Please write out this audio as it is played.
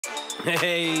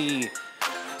Hey,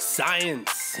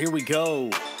 science, here we go.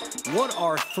 What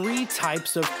are 3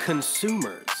 types of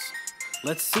consumers?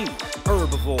 Let's see.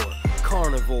 Herbivore,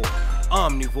 carnivore,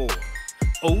 omnivore.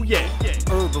 Oh yeah,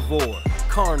 herbivore,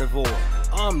 carnivore,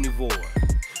 omnivore.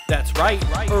 That's right,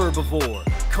 herbivore,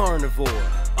 carnivore,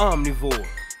 omnivore.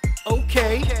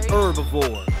 Okay,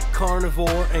 herbivore,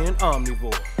 carnivore, and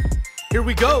omnivore. Here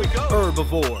we go,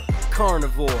 herbivore,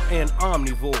 carnivore, and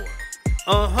omnivore.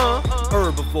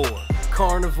 Herbivore,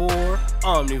 carnivore,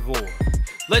 omnivore.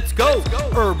 Let's go,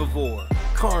 herbivore,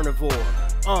 carnivore,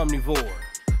 omnivore.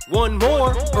 One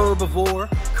more, herbivore,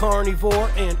 carnivore,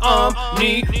 and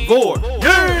omnivore.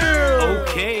 Yeah!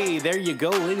 Okay, there you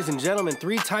go, ladies and gentlemen.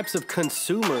 3 types of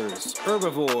consumers: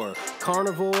 herbivore,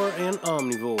 carnivore, and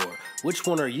omnivore. Which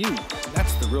one are you?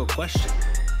 That's the real question.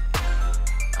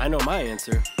 I know my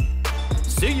answer.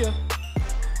 See ya.